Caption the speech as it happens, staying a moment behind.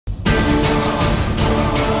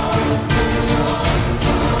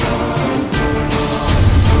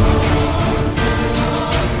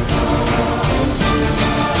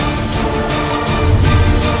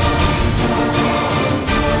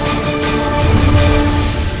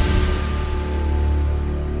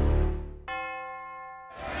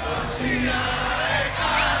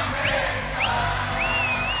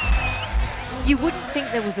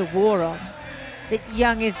was a war on, that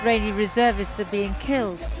young Israeli reservists are being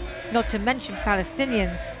killed, not to mention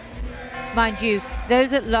Palestinians. Mind you,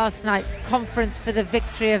 those at last night's Conference for the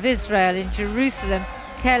Victory of Israel in Jerusalem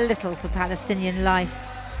care little for Palestinian life.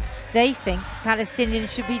 They think Palestinians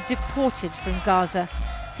should be deported from Gaza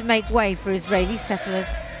to make way for Israeli settlers.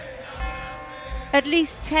 At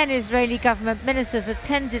least 10 Israeli government ministers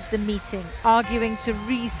attended the meeting, arguing to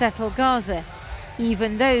resettle Gaza,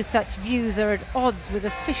 even though such views are at odds with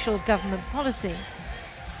official government policy.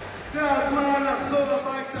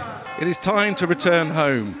 It is time to return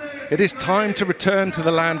home. It is time to return to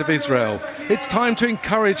the land of Israel. It's time to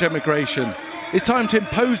encourage emigration. It's time to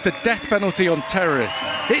impose the death penalty on terrorists.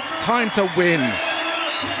 It's time to win.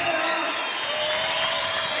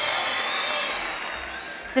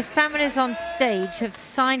 The families on stage have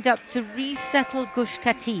signed up to resettle Gush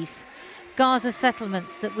Katif, Gaza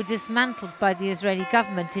settlements that were dismantled by the Israeli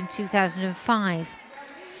government in 2005.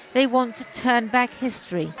 They want to turn back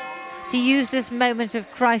history, to use this moment of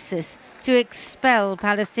crisis to expel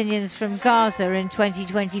Palestinians from Gaza in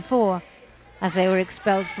 2024, as they were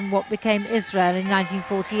expelled from what became Israel in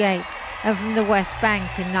 1948 and from the West Bank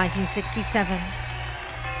in 1967.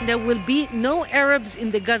 There will be no Arabs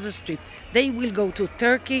in the Gaza Strip. They will go to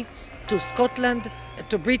Turkey, to Scotland,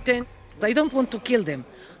 to Britain. I don't want to kill them.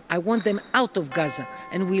 I want them out of Gaza,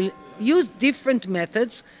 and we'll use different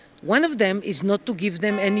methods. One of them is not to give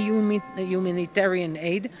them any humanitarian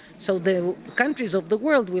aid, so the countries of the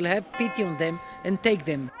world will have pity on them and take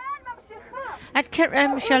them. At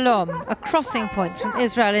Kerem Shalom, a crossing point from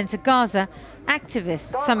Israel into Gaza,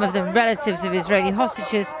 activists, some of them relatives of Israeli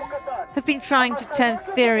hostages, have been trying to turn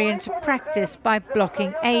theory into practice by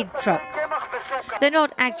blocking aid trucks. They're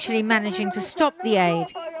not actually managing to stop the aid,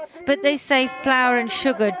 but they say flour and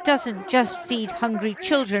sugar doesn't just feed hungry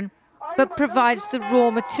children, but provides the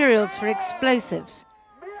raw materials for explosives.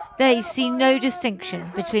 They see no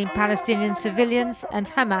distinction between Palestinian civilians and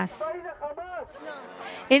Hamas.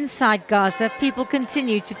 Inside Gaza, people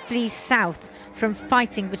continue to flee south from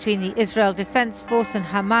fighting between the Israel Defense Force and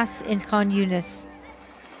Hamas in Khan Yunis.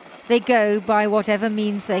 They go by whatever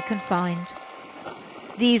means they can find.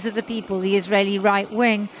 These are the people the Israeli right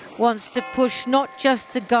wing wants to push not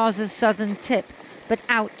just to Gaza's southern tip, but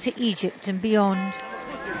out to Egypt and beyond.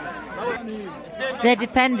 They're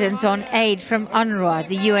dependent on aid from UNRWA,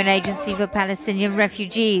 the UN Agency for Palestinian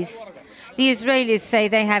Refugees. The Israelis say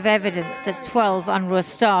they have evidence that 12 UNRWA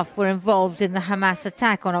staff were involved in the Hamas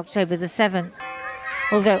attack on October the 7th.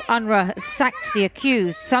 Although UNRWA has sacked the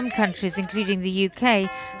accused, some countries, including the UK,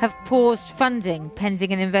 have paused funding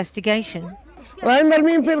pending an investigation.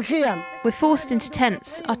 We're forced into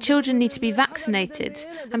tents, our children need to be vaccinated,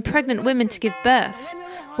 and pregnant women to give birth.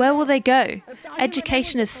 Where will they go?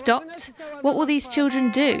 Education has stopped. What will these children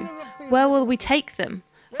do? Where will we take them?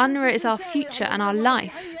 UNRWA is our future and our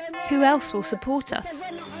life. Who else will support us?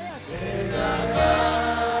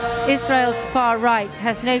 Israel's far right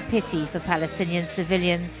has no pity for Palestinian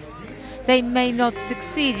civilians. They may not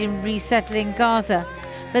succeed in resettling Gaza,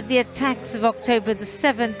 but the attacks of October the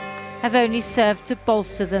 7th have only served to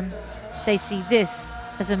bolster them. They see this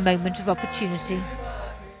as a moment of opportunity.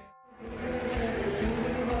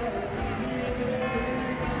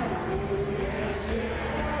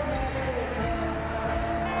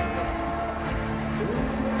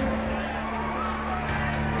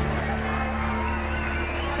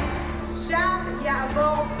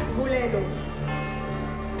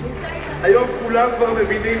 היום כולם כבר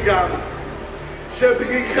מבינים גם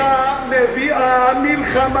שבריחה מביאה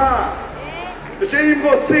מלחמה, ושאם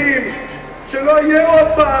רוצים שלא יהיה עוד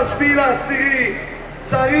פעם 7/10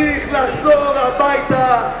 צריך לחזור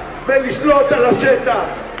הביתה ולשלוט על השטח.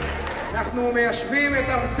 אנחנו מיישבים את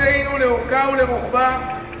ארצנו לאורכה ולרוחבה,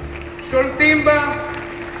 שולטים בה,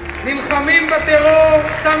 נלחמים בטרור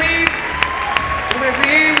תמיד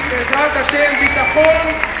ומביאים בעזרת השם ביטחון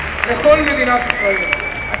לכל מדינת ישראל.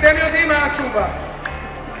 אתם יודעים מה התשובה.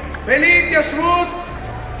 בלי התיישבות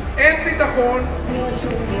אין ביטחון.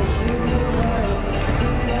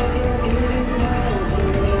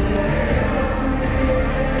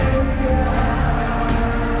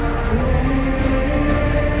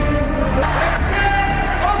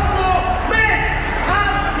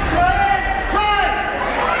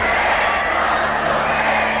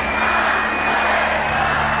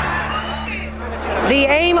 The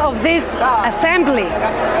aim of this assembly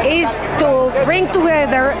is to bring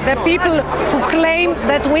together the people who claim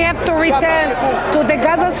that we have to return to the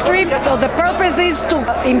Gaza Strip. So the purpose is to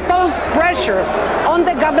impose pressure on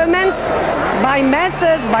the government by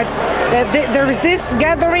masses. There is this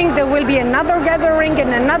gathering, there will be another gathering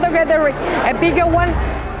and another gathering, a bigger one.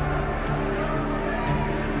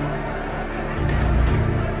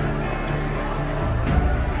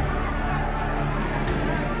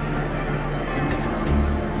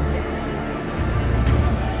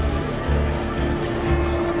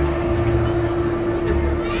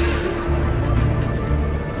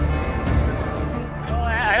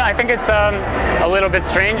 it's a little bit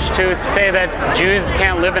strange to say that Jews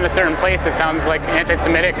can't live in a certain place. It sounds like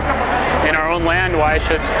anti-Semitic in our own land. Why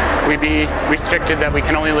should we be restricted that we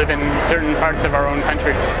can only live in certain parts of our own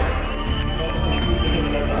country?